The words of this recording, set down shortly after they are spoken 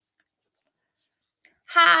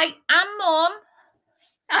Hi, I'm Mum.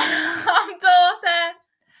 I'm daughter.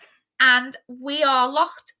 And we are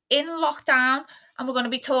locked in lockdown and we're going to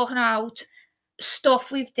be talking about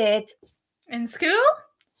stuff we've did. In school?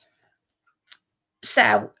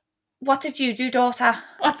 So, what did you do, daughter?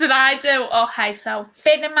 What did I do? Okay, so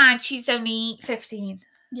Bearing in mind she's only 15.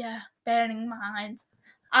 yeah, bearing in mind,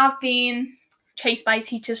 I've been chased by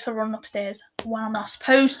teachers for running upstairs when I'm not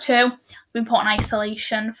supposed to. I've been put in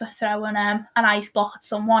isolation for throwing an ice block at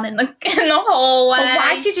someone in the hallway. But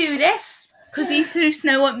why'd you do this? Because he threw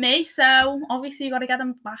snow at me, so obviously you got to get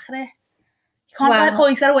him back at it. You can't let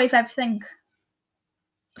boys get away with everything.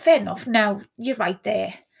 Fair enough. No, you're right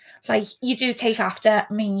there. Like, you do take after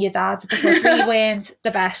me and your dad because we weren't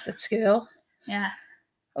the best at school. Yeah.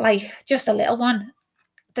 Like, just a little one.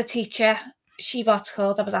 The teacher, she got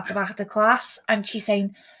called. I was at the back of the class and she's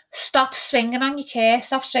saying, stop swinging on your chair,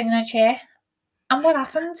 stop swinging on your chair. And what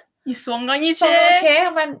happened? You swung on your Swung chair? on the chair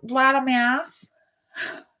and went right on my ass.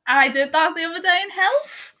 I did that the other day in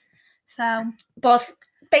health. So, but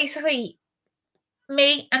basically,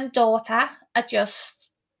 me and daughter are just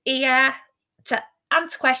here to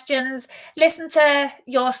answer questions, listen to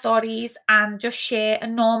your stories, and just share a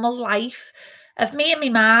normal life of me and my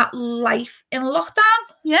ma life in lockdown.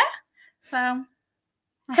 Yeah. So,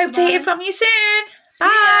 hope to hear from you soon.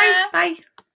 Bye. Bye.